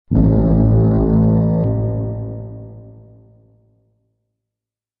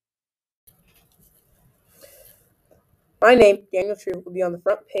My name, Daniel True, will be on the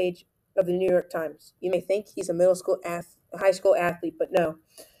front page of the New York Times. You may think he's a high school athlete, but no,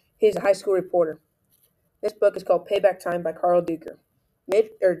 he's a high school reporter. This book is called Payback Time by Carl Duker.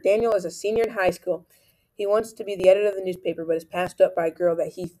 Daniel is a senior in high school. He wants to be the editor of the newspaper, but is passed up by a girl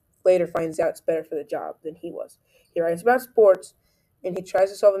that he later finds out is better for the job than he was. He writes about sports, and he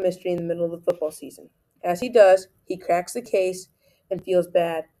tries to solve a mystery in the middle of the football season. As he does, he cracks the case and feels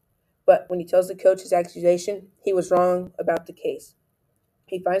bad. But when he tells the coach his accusation, he was wrong about the case.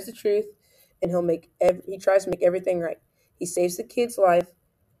 He finds the truth, and he tries to make everything right. He saves the kid's life,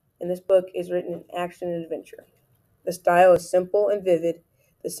 and this book is written in action and adventure. The style is simple and vivid.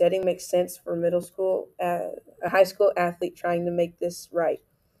 The setting makes sense for a high school athlete trying to make this right.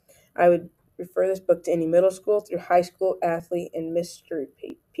 I would refer this book to any middle school through high school athlete and mystery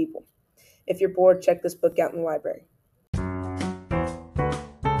people. If you're bored, check this book out in the library.